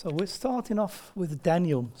So we're starting off with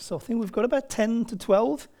Daniel. So I think we've got about 10 to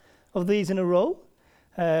 12 of these in a row.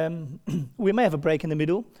 We may have a break in the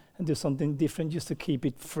middle and do something different just to keep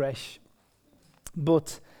it fresh.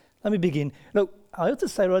 But let me begin. Look, I have to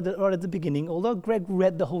say right at the beginning, although Greg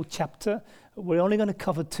read the whole chapter, we're only going to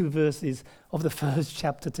cover 2 verses of the first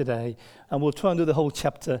chapter today. And we'll try and do the whole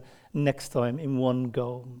chapter next time in one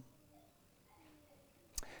go.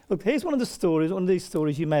 Look, here's one of these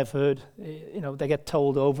stories you may have heard. They get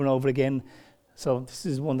told over and over again. So this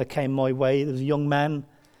is one that came my way. There was a young man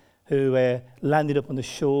who landed up on the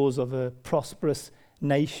shores of a prosperous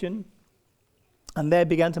nation and there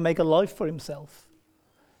began to make a life for himself.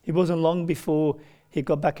 It wasn't long before he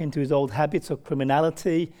got back into his old habits of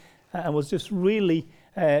criminality and was just really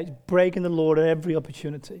breaking the law at every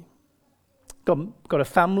opportunity. Got a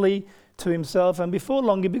family to himself, and before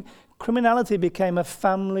long, criminality became a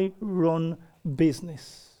family-run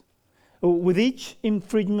business. With each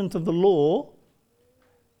infringement of the law,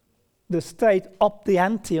 the state upped the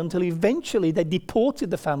ante until eventually they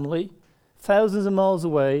deported the family thousands of miles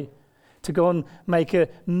away to go and make a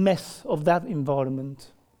mess of that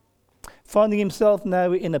environment. Finding himself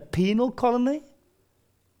now in a penal colony,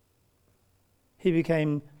 he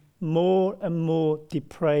became more and more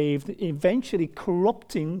depraved, eventually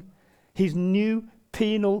corrupting his new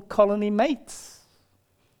penal colony mates.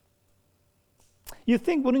 You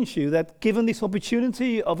think, wouldn't you, that given this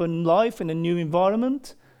opportunity of a life in a new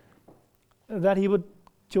environment, that he would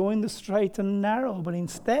join the straight and narrow, but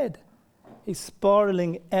instead he's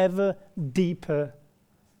spiraling ever deeper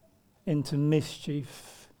into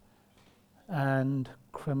mischief and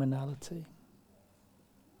criminality.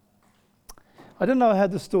 I don't know how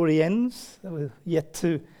the story ends. We're yet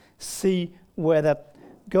to see where that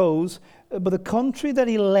goes. But the country that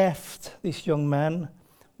he left, this young man,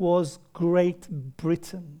 was Great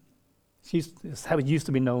Britain. It's how it used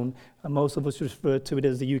to be known, and most of us refer to it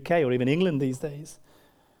as the UK or even England these days.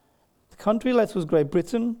 The country he left was Great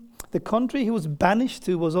Britain. The country he was banished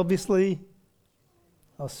to was obviously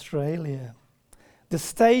Australia. The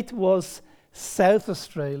state was South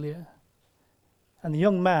Australia, and the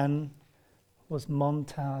young man was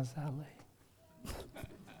Montaz Ali.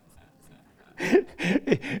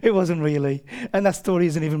 It wasn't really, and that story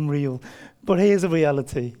isn't even real. But here's the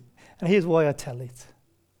reality, and here's why I tell it.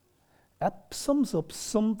 That sums up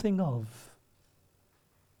something of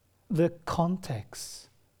the context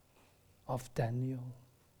of Daniel.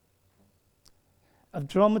 I've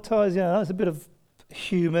dramatized, it's a bit of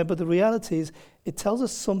humor, but the reality is it tells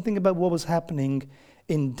us something about what was happening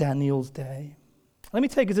in Daniel's day. Let me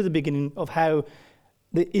take you to the beginning of how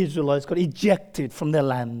the Israelites got ejected from their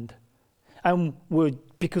land and were,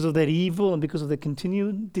 because of their evil and because of their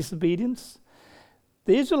continued disobedience.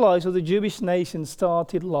 The Israelites, or the Jewish nation,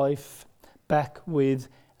 started life back with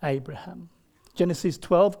Abraham. Genesis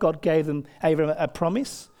 12, God gave them Abraham a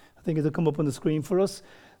promise. I think it'll come up on the screen for us.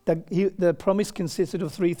 The promise consisted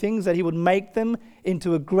of 3 things: that he would make them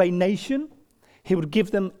into a great nation, he would give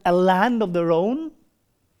them a land of their own,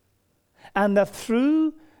 and that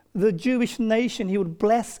through the Jewish nation he would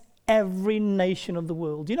bless every nation of the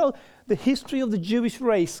world. You know, the history of the Jewish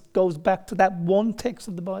race goes back to that one text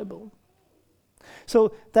of the Bible.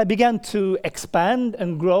 So they began to expand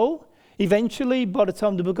and grow. Eventually, by the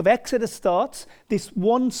time the book of Exodus starts, this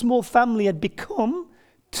one small family had become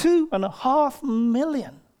 2.5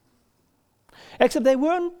 million. Except they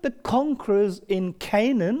weren't the conquerors in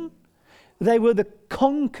Canaan. They were the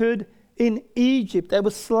conquered in Egypt. They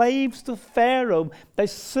were slaves to Pharaoh. They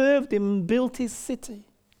served him and built his city.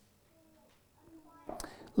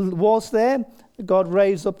 Whilst there, God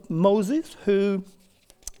raised up Moses, who,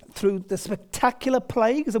 through the spectacular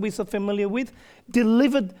plagues that we're so familiar with,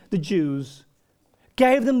 delivered the Jews,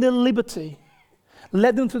 gave them their liberty,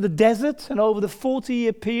 led them through the desert, and over the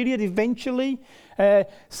 40-year period, eventually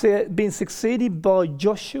being succeeded by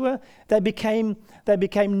Joshua, they became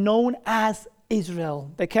known as Israel.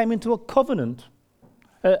 They came into a covenant,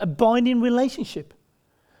 a binding relationship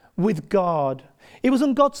with God. It was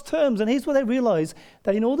on God's terms, and here's what they realized: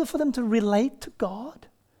 that in order for them to relate to God,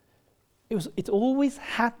 it always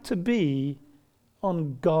had to be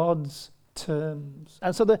on God's terms.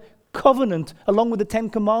 And so the covenant, along with the 10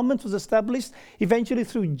 Commandments, was established eventually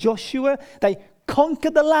through Joshua. They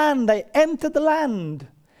conquered the land. They entered the land.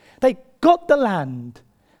 They got the land.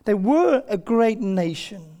 They were a great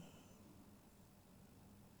nation.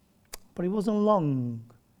 But it wasn't long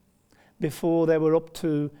before they were up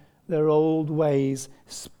to their old ways,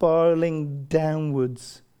 spiraling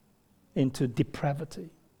downwards into depravity.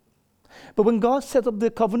 But when God set up the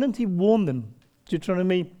covenant, he warned them.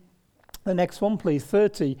 Deuteronomy The next one, please,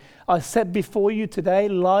 30. I set before you today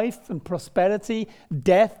life and prosperity,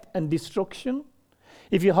 death and destruction.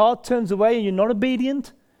 If your heart turns away and you're not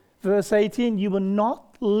obedient, verse 18, you will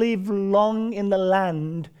not live long in the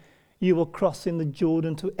land you will cross in the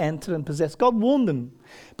Jordan to enter and possess. God warned them.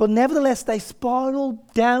 But nevertheless, they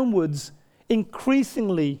spiraled downwards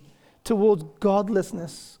increasingly towards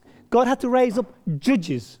godlessness. God had to raise up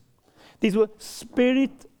judges. These were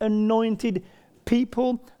spirit-anointed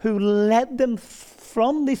people who led them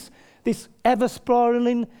from this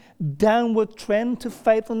ever-spiraling downward trend to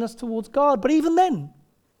faithfulness towards God. But even then,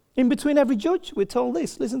 in between every judge, we're told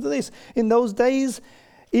this. Listen to this. In those days,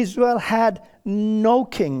 Israel had no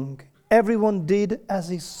king. Everyone did as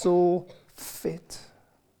he saw fit.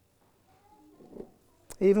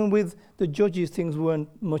 Even with the judges, things weren't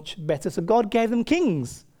much better. So God gave them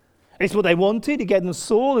kings. It's what they wanted. He gave them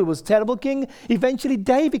Saul, who was a terrible king. Eventually,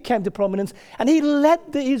 David came to prominence, and he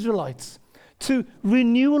led the Israelites to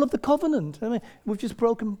renewal of the covenant. I mean, we've just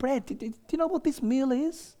broken bread. Do you know what this meal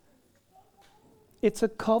is? It's a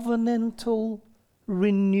covenantal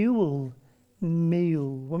renewal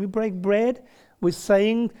meal. When we break bread, we're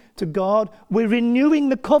saying to God, we're renewing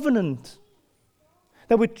the covenant.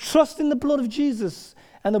 That we're trusting the blood of Jesus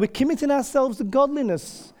and that we're committing ourselves to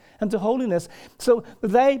godliness and to holiness. So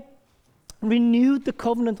they renewed the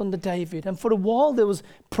covenant under David. And for a while there was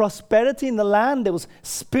prosperity in the land. There was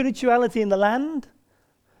spirituality in the land.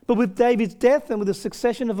 But with David's death and with the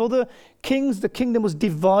succession of other kings, the kingdom was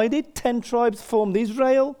divided. 10 tribes formed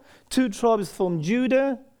Israel. 2 tribes formed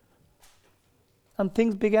Judah. And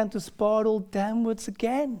things began to spiral downwards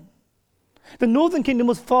again. The northern kingdom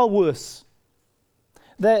was far worse.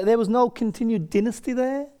 There was no continued dynasty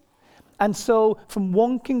there. And so from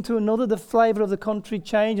one king to another, the flavor of the country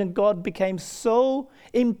changed, and God became so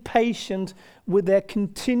impatient with their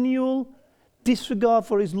continual disregard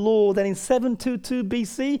for his law that in 722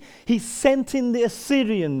 BC, he sent in the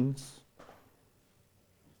Assyrians.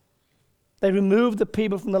 They removed the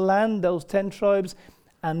people from the land, those 10 tribes,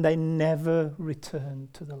 and they never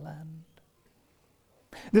returned to the land.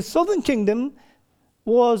 The southern kingdom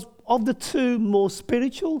was of the two more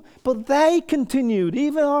spiritual, but they continued,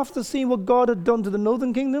 even after seeing what God had done to the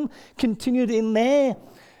northern kingdom, continued in their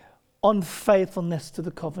unfaithfulness to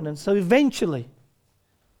the covenant. So eventually,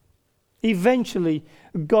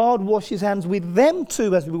 God washed his hands with them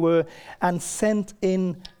too, as we were, and sent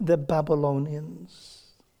in the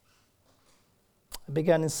Babylonians. It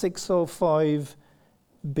began in 605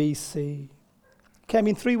 BC. Came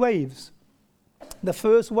in 3 waves. The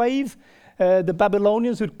first wave, the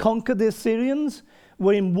Babylonians who'd conquered the Assyrians,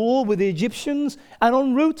 were in war with the Egyptians, and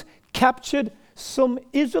en route captured some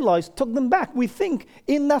Israelites, took them back. We think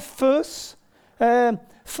in that first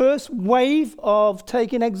wave of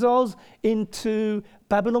taking exiles into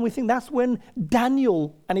Babylon, we think that's when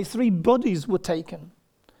Daniel and his 3 buddies were taken.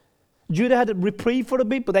 Judah had a reprieve for a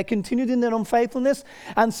bit, but they continued in their unfaithfulness.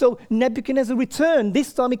 And so Nebuchadnezzar returned.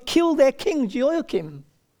 This time he killed their king, Jehoiakim,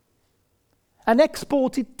 and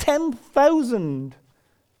exported 10,000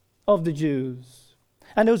 of the Jews.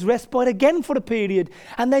 And there was respite again for a period.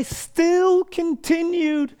 And they still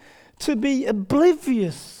continued to be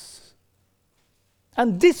oblivious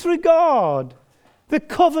and disregard the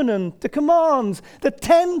covenant, the commands, the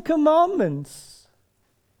 10 commandments.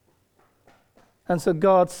 And so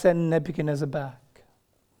God sent Nebuchadnezzar back,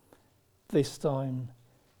 this time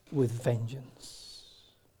with vengeance.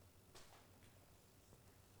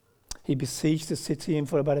 He besieged the city, and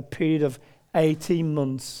for about a period of 18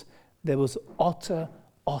 months, there was utter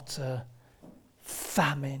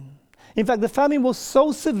famine. In fact, the famine was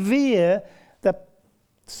so severe that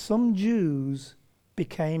some Jews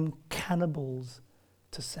became cannibals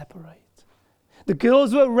to separate. The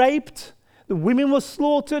girls were raped, the women were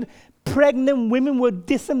slaughtered, pregnant women were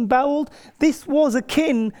disemboweled. This was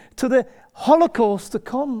akin to the Holocaust to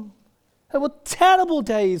come. There were terrible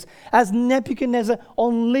days as Nebuchadnezzar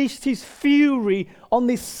unleashed his fury on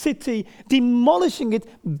this city, demolishing it,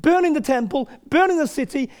 burning the temple, burning the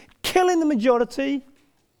city, killing the majority,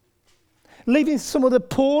 leaving some of the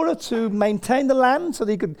poorer to maintain the land so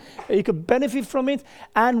that he could benefit from it,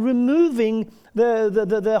 and removing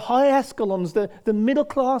the high echelons, the middle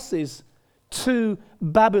classes, to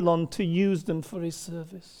Babylon to use them for his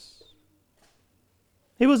service.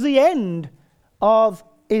 It was the end of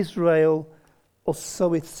Israel, or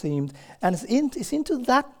so it seemed. And it's into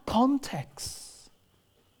that context,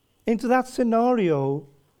 into that scenario,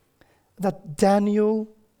 that Daniel,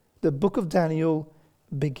 the book of Daniel,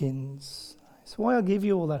 begins. That's why I give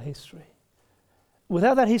you all that history.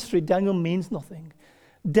 Without that history, Daniel means nothing.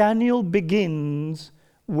 Daniel begins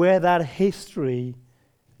where that history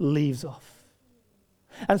leaves off.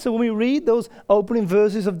 And so when we read those opening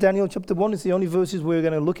verses of Daniel chapter 1, it's the only verses we're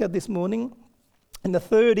going to look at this morning. In the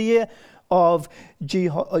third year of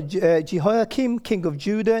Jehoiakim, king of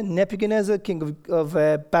Judah, Nebuchadnezzar, king of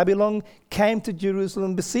Babylon, came to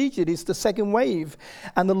Jerusalem, besieged it. It's the second wave.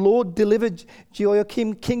 And the Lord delivered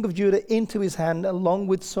Jehoiakim, king of Judah, into his hand, along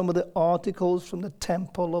with some of the articles from the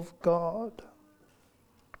temple of God.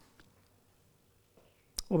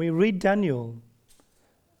 When we read Daniel,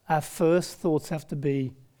 our first thoughts have to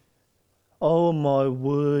be, oh my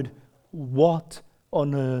word, what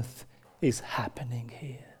on earth is happening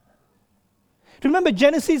here? Remember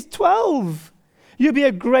Genesis 12. You'll be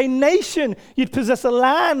a great nation. You'd possess a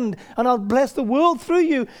land, and I'll bless the world through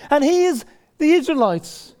you. And here's the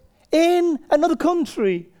Israelites in another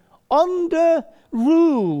country under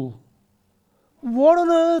rule. What on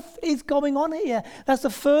earth is going on here? That's the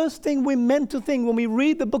first thing we're meant to think when we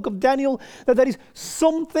read the book of Daniel, that there is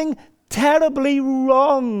something terribly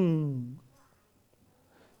wrong.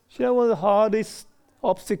 Do you know one of the hardest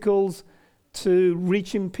obstacles to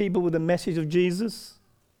reaching people with the message of Jesus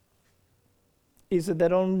is that they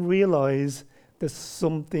don't realize there's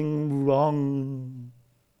something wrong.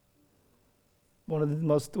 One of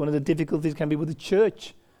the difficulties can be with the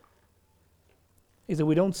church is that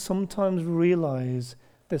we don't sometimes realize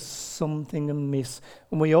there's something amiss.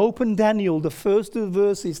 When we open Daniel, the first two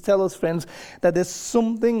verses tell us, friends, that there's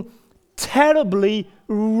something terribly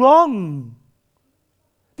wrong.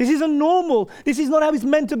 This isn't normal. This is not how it's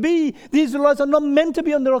meant to be. The Israelites are not meant to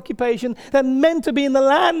be under occupation. They're meant to be in the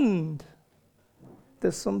land.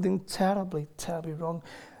 There's something terribly, terribly wrong.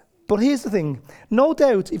 But here's the thing. No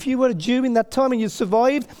doubt, if you were a Jew in that time and you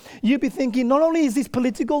survived, you'd be thinking, not only is this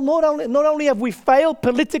political, not only have we failed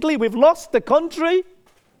politically, we've lost the country,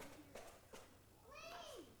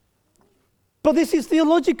 but this is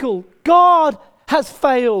theological. God has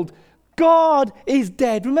failed. God is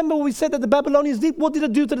dead. Remember what we said that the Babylonians did? What did they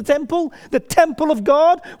do to the temple? The temple of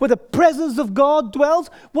God, where the presence of God dwells.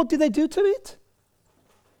 What did they do to it?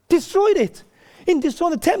 Destroyed it. In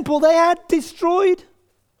destroying the temple, they had destroyed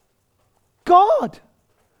God.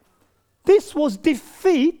 This was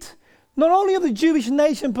defeat, not only of the Jewish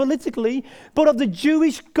nation politically, but of the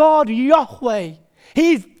Jewish God, Yahweh.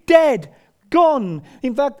 He is dead. Gone.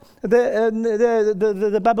 In fact,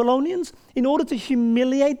 the Babylonians, in order to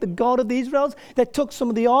humiliate the God of the Israelites, they took some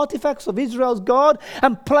of the artifacts of Israel's God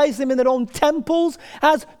and placed them in their own temples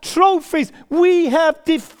as trophies. We have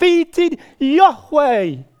defeated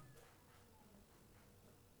Yahweh.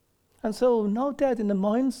 And so, no doubt in the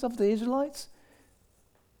minds of the Israelites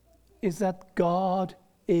is that God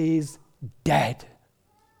is dead.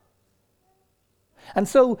 And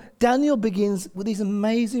so Daniel begins with these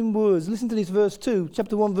amazing words. Listen to this, verse 2,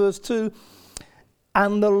 chapter 1, verse 2.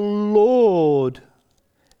 And the Lord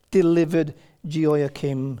delivered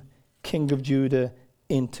Jehoiakim, king of Judah,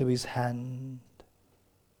 into his hand.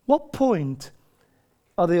 What point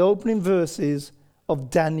are the opening verses of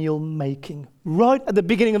Daniel making? Right at the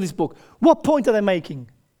beginning of this book. What point are they making?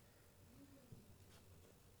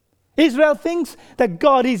 Israel thinks that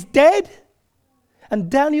God is dead, and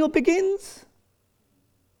Daniel begins.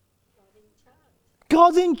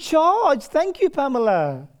 God's in charge. Thank you,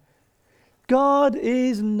 Pamela. God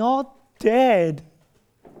is not dead.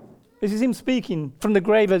 This is him speaking from the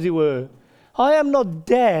grave, as it were. I am not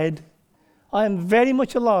dead. I am very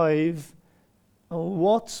much alive. Oh,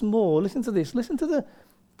 what's more, listen to this. Listen to the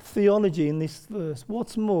theology in this verse.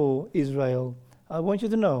 What's more, Israel, I want you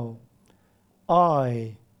to know,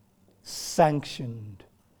 I sanctioned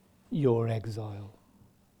your exile.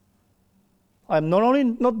 I'm not only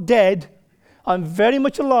not dead, I'm very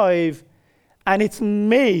much alive, and it's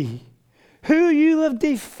me who you have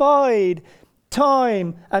defied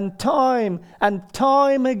time and time and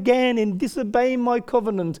time again in disobeying my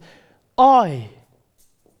covenant. I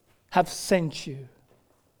have sent you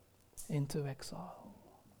into exile.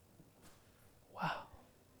 Wow.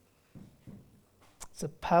 It's a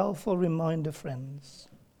powerful reminder, friends,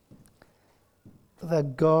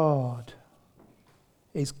 that God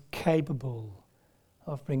is capable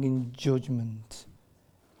of bringing judgment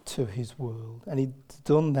to his world. And he's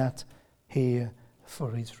done that here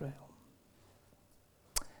for Israel.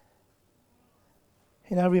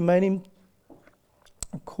 In our remaining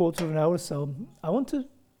a quarter of an hour or so, I want to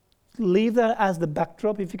leave that as the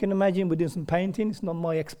backdrop. If you can imagine, we're doing some painting. It's not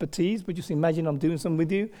my expertise, but just imagine I'm doing some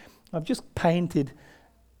with you. I've just painted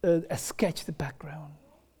a sketch of the background.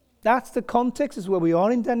 That's the context, is where we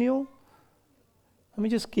are in Daniel. Let me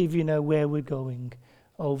just give you now where we're going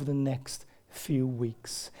over the next few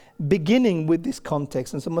weeks, beginning with this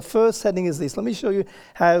context. And so my first heading is this. Let me show you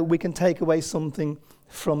how we can take away something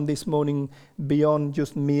from this morning beyond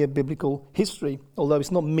just mere biblical history. Although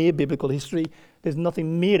it's not mere biblical history, there's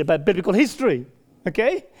nothing mere about biblical history,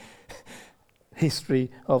 okay?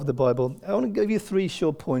 History of the Bible. I want to give you 3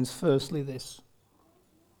 short points. Firstly, this.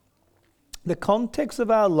 The context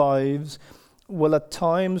of our lives will at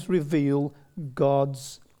times reveal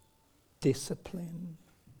God's discipline.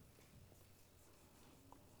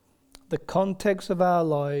 The context of our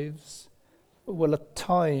lives will at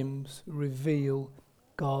times reveal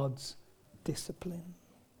God's discipline.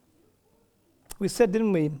 We said,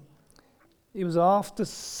 didn't we? It was after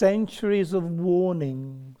centuries of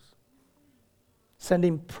warnings,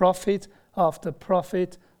 sending prophet after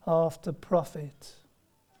prophet after prophet,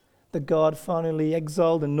 that God finally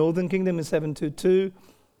exiled the northern kingdom in 722,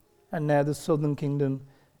 and now the southern kingdom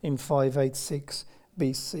in 586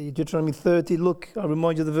 BC. Deuteronomy 30, look, I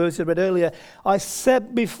remind you of the verse I read earlier. I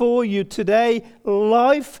set before you today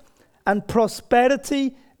life and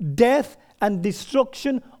prosperity, death and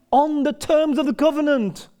destruction on the terms of the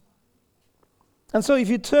covenant. And so if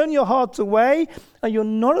you turn your hearts away and you're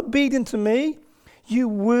not obedient to me, you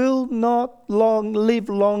will not live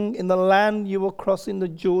long in the land you are crossing the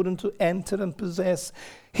Jordan to enter and possess.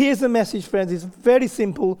 Here's the message, friends. It's very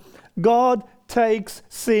simple. God takes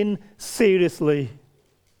sin seriously.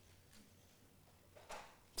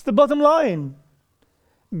 It's the bottom line.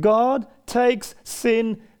 God takes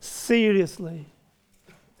sin seriously.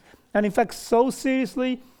 And in fact, so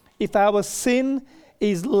seriously, if our sin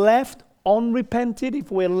is left unrepented,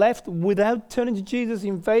 if we're left without turning to Jesus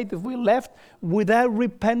in faith, if we're left without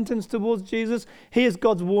repentance towards Jesus, here's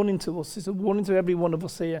God's warning to us. It's a warning to every one of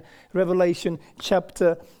us here. Revelation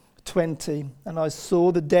chapter 20. And I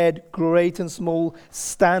saw the dead, great and small,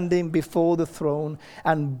 standing before the throne,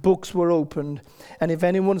 and books were opened. And if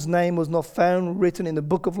anyone's name was not found written in the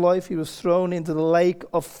book of life, he was thrown into the lake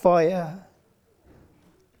of fire.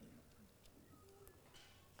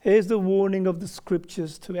 Here's the warning of the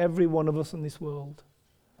scriptures to every one of us in this world.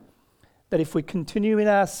 That if we continue in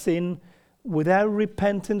our sin without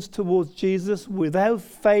repentance towards Jesus, without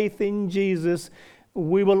faith in Jesus,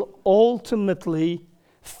 we will ultimately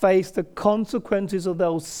face the consequences of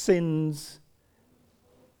those sins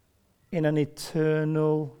in an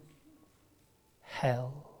eternal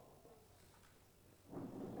hell.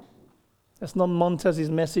 That's not Montez's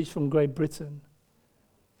message from Great Britain.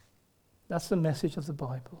 That's the message of the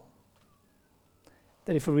Bible.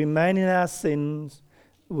 That if we remain in our sins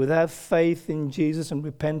without faith in Jesus and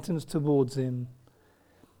repentance towards him,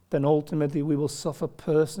 then ultimately we will suffer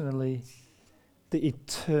personally the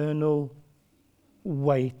eternal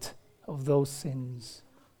weight of those sins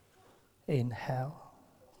in hell.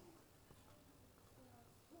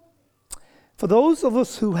 For those of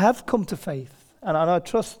us who have come to faith, and I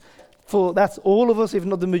trust for that's all of us, if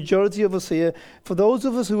not the majority of us here, for those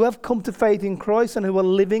of us who have come to faith in Christ and who are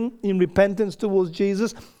living in repentance towards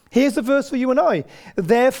Jesus, here's the verse for you and I.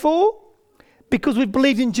 Therefore, because we've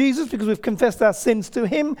believed in Jesus, because we've confessed our sins to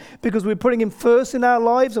him, because we're putting him first in our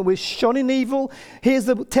lives and we're shunning evil, here's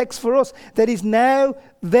the text for us. There is now,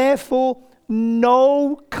 therefore,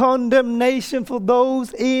 no condemnation for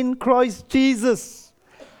those in Christ Jesus.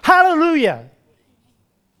 Hallelujah.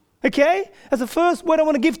 Okay? That's the first word I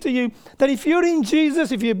want to give to you. That if you're in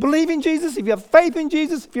Jesus, if you believe in Jesus, if you have faith in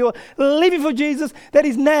Jesus, if you're living for Jesus, that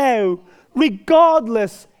is now,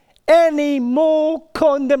 regardless, any more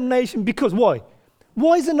condemnation. Because why?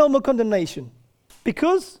 Why is there no more condemnation?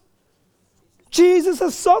 Because Jesus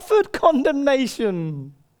has suffered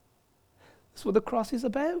condemnation. That's what the cross is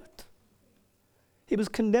about. He was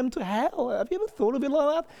condemned to hell. Have you ever thought of it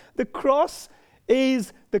like that? The cross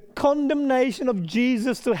is the condemnation of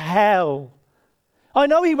Jesus to hell. I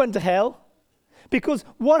know he went to hell, because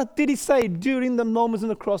what did he say during the moments on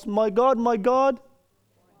the cross? My God,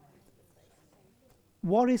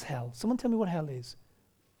 what is hell? Someone tell me what hell is.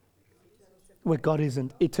 Where God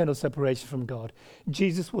isn't, eternal separation from God.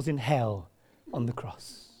 Jesus was in hell on the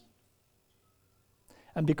cross.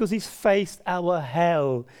 And because he's faced our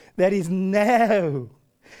hell, that is now,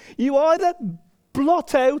 you either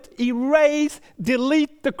blot out, erase,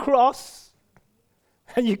 delete the cross,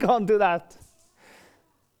 and you can't do that.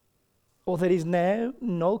 Or there is now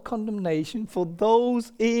no condemnation for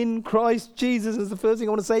those in Christ Jesus. Is the first thing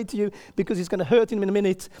I want to say to you, because it's going to hurt him in a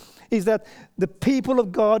minute, is that the people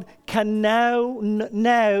of God can now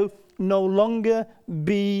no longer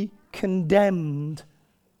be condemned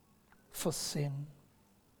for sin.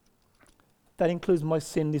 That includes my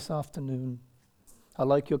sin this afternoon. I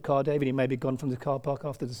like your car, David. He may be gone from the car park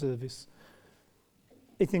after the service.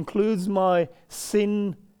 It includes my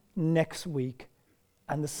sin next week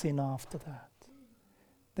and the sin after that.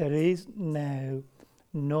 There is now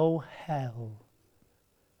no hell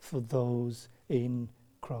for those in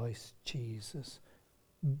Christ Jesus.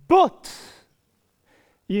 But,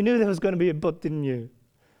 you knew there was going to be a but, didn't you?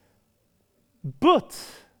 But,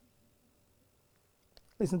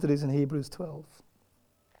 listen to this in Hebrews 12.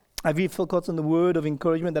 Have you forgotten the word of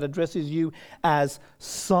encouragement that addresses you as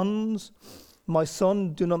sons? My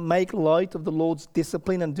son, do not make light of the Lord's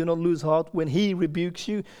discipline and do not lose heart when he rebukes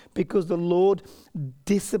you, because the Lord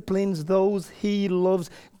disciplines those he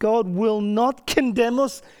loves. God will not condemn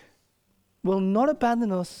us, will not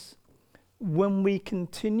abandon us when we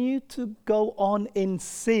continue to go on in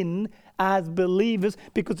sin as believers,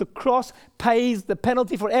 because the cross pays the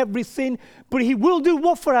penalty for every sin, but he will do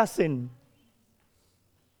what for our sin?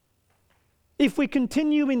 If we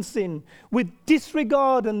continue in sin with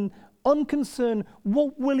disregard and unconcern,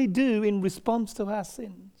 what will he do in response to our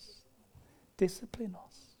sins? Discipline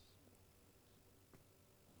us.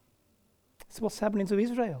 It's what's happening to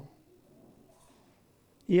Israel.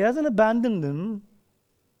 He hasn't abandoned them.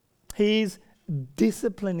 He's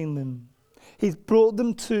disciplining them. He's brought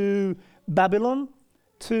them to Babylon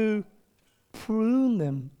to prune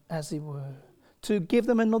them, as it were, to give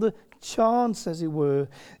them another chance, as it were.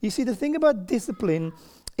 You see, the thing about discipline,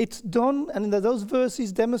 it's done, and those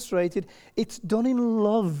verses demonstrated, it's done in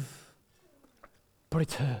love, but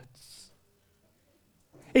it hurts.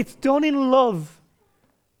 It's done in love,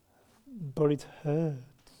 but it hurts.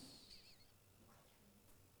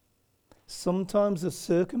 Sometimes the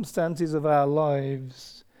circumstances of our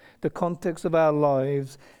lives, the context of our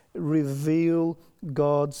lives, reveal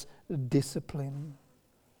God's discipline.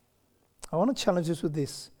 I want to challenge us with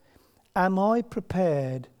this. Am I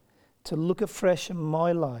prepared to look afresh at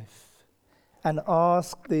my life and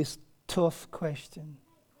ask this tough question?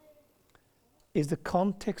 Is the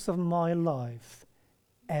context of my life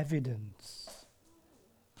evidence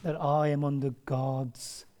that I am under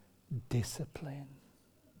God's discipline?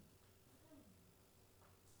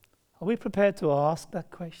 Are we prepared to ask that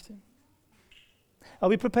question? Are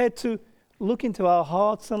we prepared to look into our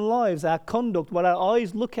hearts and lives, our conduct, what our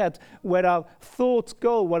eyes look at, where our thoughts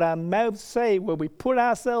go, what our mouths say, where we put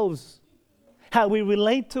ourselves, how we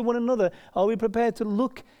relate to one another? Are we prepared to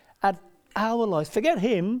look at our lives? Forget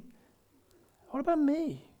him. What about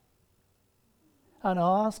me? And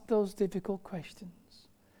ask those difficult questions.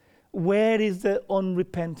 Where is the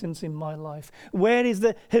unrepentance in my life? Where is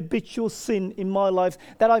the habitual sin in my life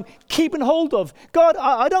that I'm keeping hold of? God,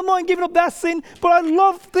 I don't mind giving up that sin, but I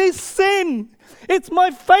love this sin. It's my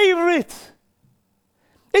favorite.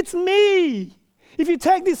 It's me. If you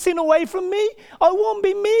take this sin away from me, I won't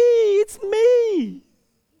be me. It's me.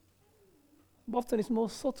 But often it's more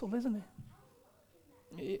subtle, isn't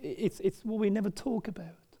it? It's what we never talk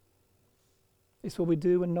about. It's what we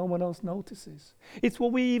do when no one else notices. It's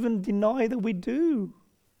what we even deny that we do.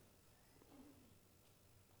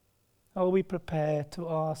 Are we prepared to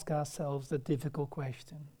ask ourselves the difficult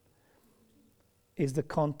question? Is the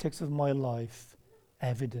context of my life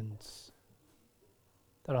evidence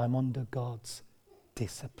that I'm under God's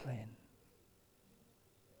discipline?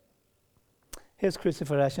 Here's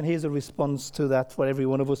Christopher Ash, and here's a response to that for every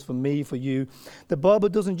one of us, for me, for you. The Bible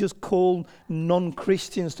doesn't just call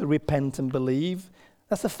non-Christians to repent and believe.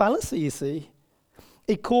 That's a fallacy, you see.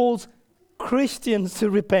 It calls Christians to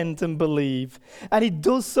repent and believe. And it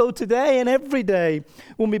does so today and every day.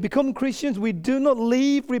 When we become Christians, we do not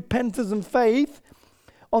leave repentance and faith.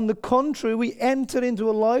 On the contrary, we enter into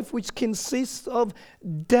a life which consists of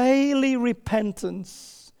daily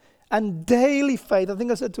repentance and daily faith. I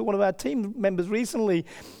think I said to one of our team members recently,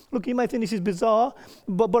 look, you may think this is bizarre,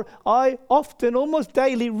 but I often, almost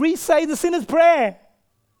daily, re-say the sinner's prayer.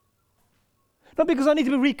 Not because I need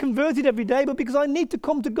to be reconverted every day, but because I need to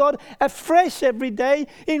come to God afresh every day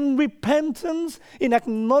in repentance, in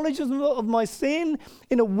acknowledgement of my sin,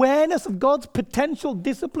 in awareness of God's potential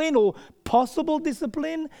discipline or possible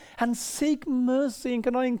discipline, and seek mercy. And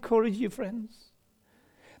can I encourage you, friends?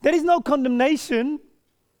 There is no condemnation,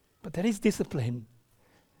 but there is discipline.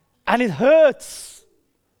 And it hurts.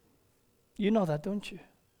 You know that, don't you?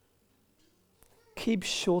 Keep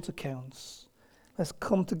short accounts. Let's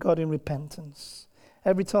come to God in repentance.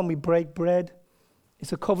 Every time we break bread,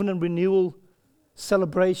 it's a covenant renewal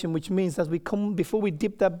celebration, which means as we come, before we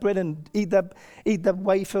dip that bread and eat that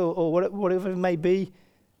wafer or whatever it may be,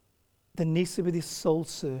 there needs to be this soul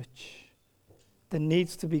search. There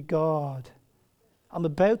needs to be, God, I'm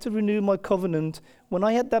about to renew my covenant. When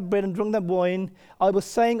I had that bread and drunk that wine, I was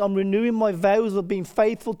saying I'm renewing my vows of being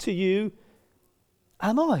faithful to you.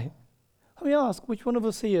 Am I? Let me ask, which one of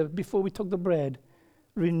us here, before we took the bread,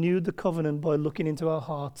 renewed the covenant by looking into our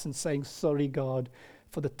hearts and saying, sorry, God,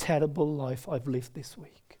 for the terrible life I've lived this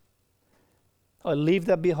week. I leave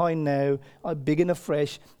that behind now. I begin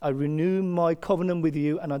afresh. I renew my covenant with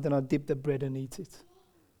you, and then I dip the bread and eat it.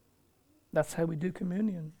 That's how we do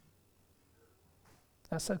communion.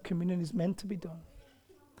 That's how communion is meant to be done.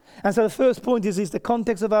 And so the first point is the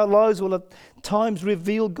context of our lives will at times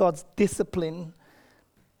reveal God's discipline.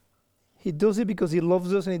 He does it because he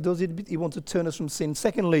loves us, and he does it, he wants to turn us from sin.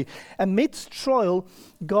 Secondly, amidst trial,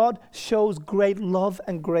 God shows great love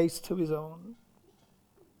and grace to his own.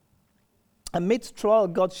 Amidst trial,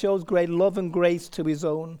 God shows great love and grace to his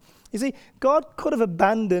own. You see, God could have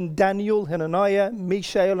abandoned Daniel, Hananiah,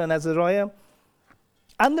 Mishael, and Azariah,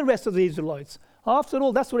 and the rest of the Israelites. After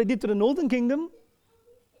all, that's what he did to the northern kingdom.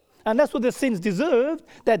 And that's what their sins deserved.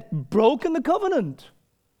 They'd broken the covenant.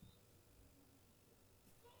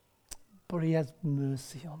 But he has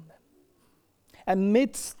mercy on them.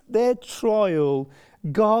 Amidst their trial,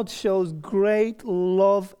 God shows great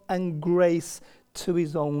love and grace to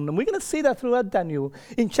his own. And we're going to see that throughout Daniel.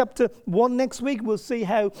 In chapter 1 next week, we'll see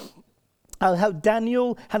how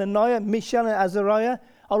Daniel, Hananiah, Mishael, and Azariah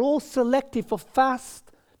are all selected for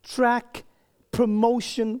fast-track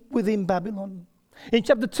promotion within Babylon. In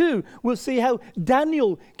chapter 2, we'll see how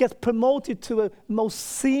Daniel gets promoted to a most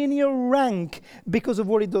senior rank because of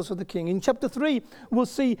what he does for the king. In chapter 3, we'll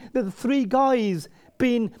see that the three guys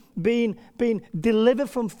being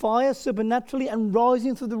delivered from fire supernaturally and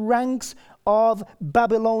rising through the ranks of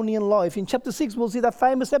Babylonian life. In chapter 6, we'll see that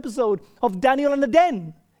famous episode of Daniel in the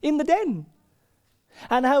den.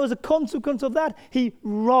 And how as a consequence of that, he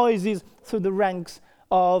rises through the ranks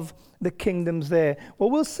of the kingdoms there. What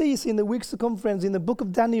we'll see is in the weeks to come, friends, in the book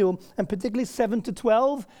of Daniel, and particularly 7 to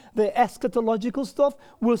 12, the eschatological stuff,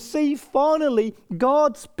 we'll see finally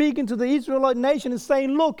God speaking to the Israelite nation and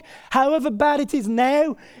saying, look, however bad it is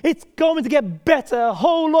now, it's going to get better, a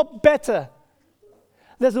whole lot better.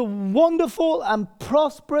 There's a wonderful and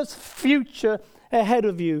prosperous future ahead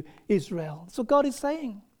of you, Israel. So God is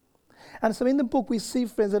saying. And so in the book we see,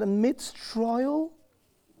 friends, that amidst trial,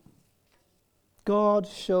 God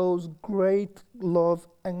shows great love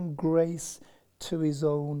and grace to his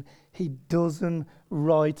own. He doesn't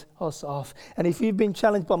write us off. And if you've been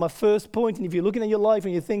challenged by my first point, and if you're looking at your life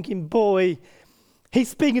and you're thinking, boy, he's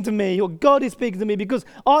speaking to me, or God is speaking to me, because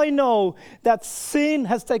I know that sin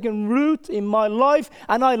has taken root in my life,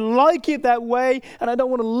 and I like it that way, and I don't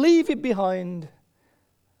want to leave it behind.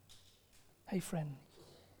 Hey, friend,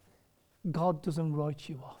 God doesn't write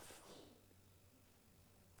you off.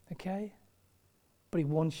 Okay? But he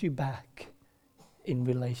wants you back in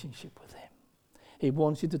relationship with him. He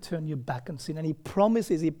wants you to turn your back on sin. And he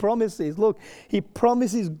promises, look, he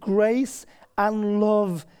promises grace and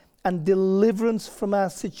love and deliverance from our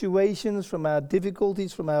situations, from our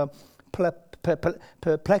difficulties, from our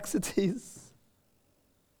perplexities.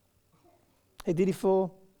 He did it for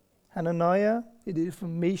Hananiah. He did it for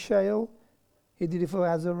Mishael. He did it for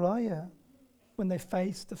Azariah when they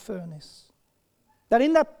faced the furnace. That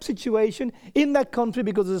in that situation, in that country,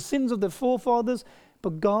 because of the sins of their forefathers,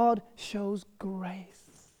 but God shows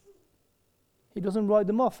grace. He doesn't write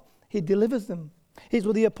them off. He delivers them. Here's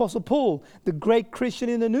what the Apostle Paul, the great Christian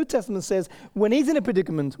in the New Testament, says. When he's in a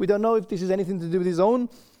predicament, we don't know if this is anything to do with his own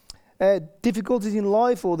difficulties in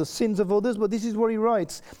life or the sins of others, but this is what he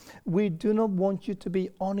writes. We do not want you to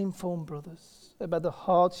be uninformed, brothers, about the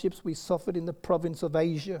hardships we suffered in the province of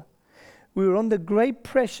Asia. We were under great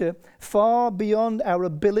pressure, far beyond our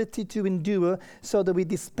ability to endure, so that we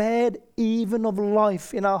despaired even of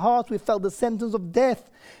life. In our hearts we felt the sentence of death.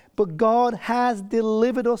 But God has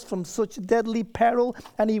delivered us from such deadly peril,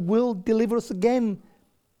 and he will deliver us again.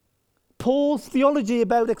 Paul's theology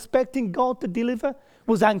about expecting God to deliver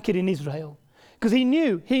was anchored in Israel. Because he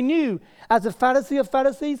knew, as a Pharisee of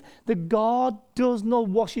Pharisees, that God does not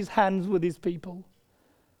wash his hands with his people.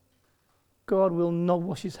 God will not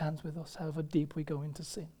wash his hands with us, however deep we go into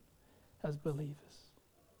sin as believers.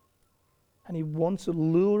 And he wants to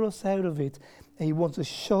lure us out of it. And he wants to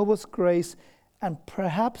show us grace. And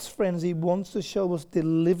perhaps, friends, he wants to show us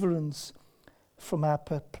deliverance from our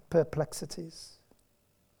perplexities.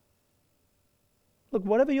 Look,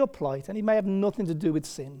 whatever your plight, and it may have nothing to do with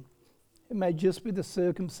sin. It may just be the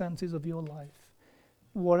circumstances of your life.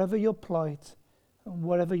 Whatever your plight and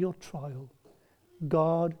whatever your trial,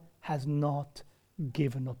 God has not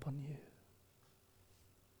given up on you.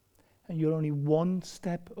 And you're only one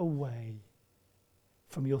step away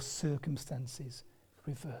from your circumstances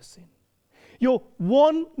reversing. You're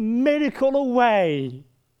one miracle away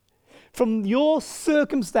from your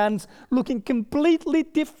circumstance looking completely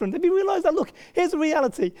different. Have you realized that? Look, here's the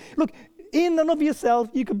reality. Look, in and of yourself,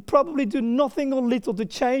 you could probably do nothing or little to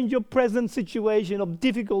change your present situation of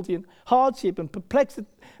difficulty and hardship and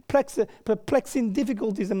perplexing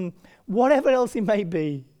difficulties and whatever else it may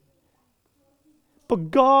be. But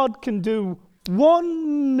God can do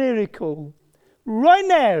one miracle right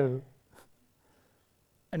now.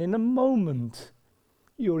 And in a moment,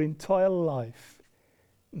 your entire life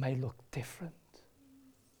may look different.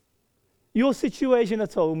 Your situation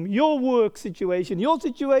at home, your work situation, your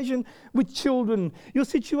situation with children, your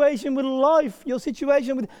situation with life, your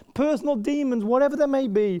situation with personal demons, whatever that may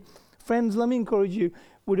be. Friends, let me encourage you,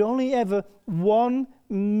 we're only ever one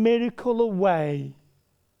miracle away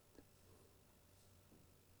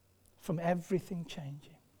from everything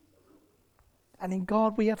changing. And in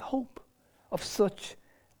God we have hope of such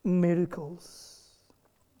miracles.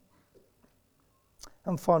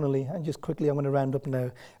 And finally, and just quickly, I'm going to round up now.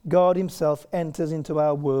 God himself enters into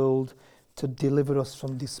our world to deliver us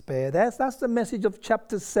from despair. That's the message of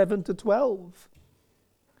chapters 7 to 12.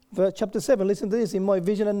 Chapter 7, listen to this. In my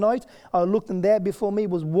vision at night, I looked, and there before me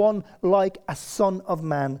was one like a son of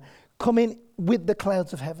man, coming with the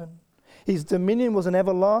clouds of heaven. His dominion was an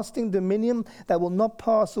everlasting dominion that will not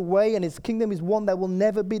pass away, and his kingdom is one that will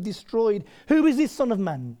never be destroyed. Who is this son of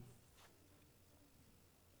man?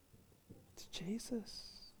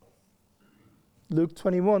 Jesus. Luke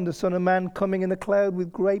 21, the Son of Man coming in the cloud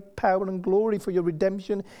with great power and glory, for your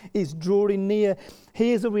redemption is drawing near.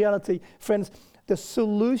 Here's the reality, friends. The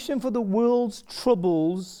solution for the world's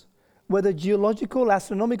troubles, whether geological,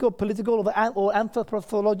 astronomical, political, or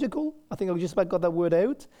anthropological, I think I just about got that word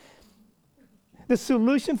out. The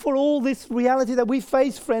solution for all this reality that we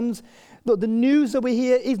face, friends, the news that we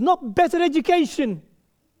hear, is not better education.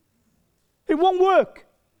 It won't work.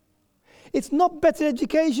 It's not better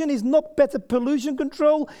education, it's not better pollution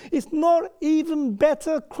control, it's not even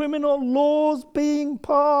better criminal laws being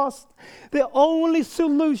passed. The only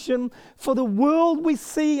solution for the world we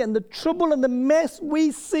see and the trouble and the mess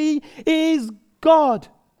we see is God.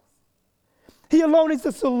 He alone is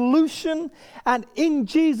the solution, and in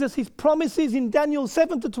Jesus, his promises in Daniel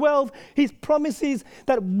 7 to 12, his promises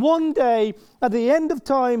that one day, at the end of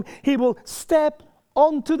time, he will step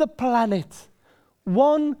onto the planet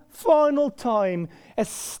one final time,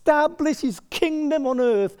 establish his kingdom on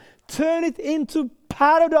earth, turn it into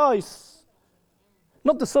paradise.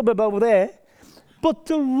 Not the suburb over there, but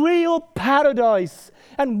the real paradise.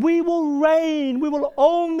 And we will reign, we will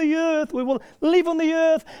own the earth, we will live on the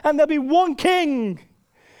earth, and there'll be one king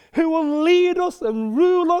who will lead us and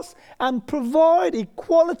rule us and provide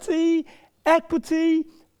equality, equity,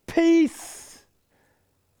 peace,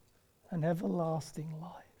 and everlasting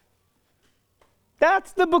life.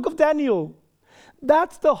 That's the book of Daniel.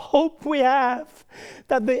 That's the hope we have,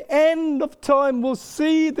 that the end of time will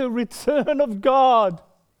see the return of God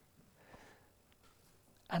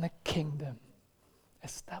and a kingdom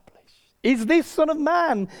established. Is this Son of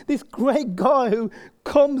Man, this great guy who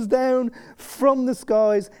comes down from the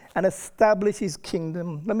skies and establishes his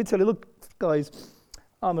kingdom? Let me tell you, look, guys,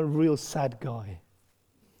 I'm a real sad guy.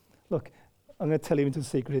 Look, I'm going to tell you into the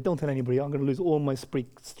secret. Don't tell anybody. I'm going to lose all my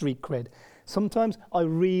street cred. Sometimes I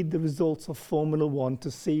read the results of Formula One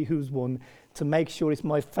to see who's won, to make sure it's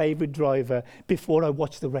my favorite driver before I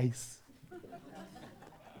watch the race.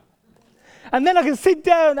 And then I can sit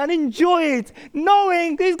down and enjoy it,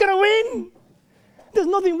 knowing he's going to win. There's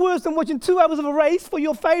nothing worse than watching 2 hours of a race for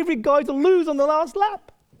your favorite guy to lose on the last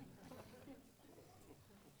lap.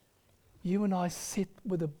 You and I sit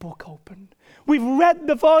with a book open. We've read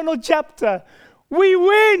the final chapter. We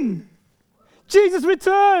win. Jesus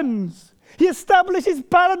returns. He establishes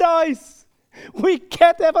paradise. We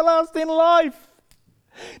get everlasting life.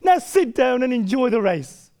 Now sit down and enjoy the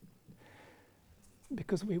race.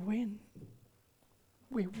 Because we win.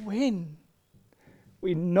 We win.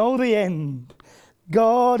 We know the end.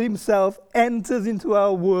 God himself enters into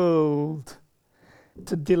our world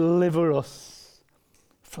to deliver us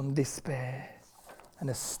from despair and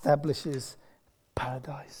establishes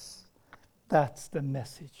paradise. That's the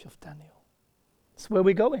message of Daniel. It's where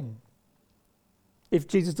we're going. If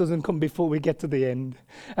Jesus doesn't come before we get to the end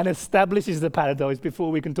and establishes the paradise before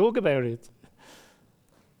we can talk about it.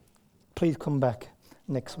 Please come back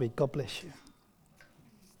next week. God bless you.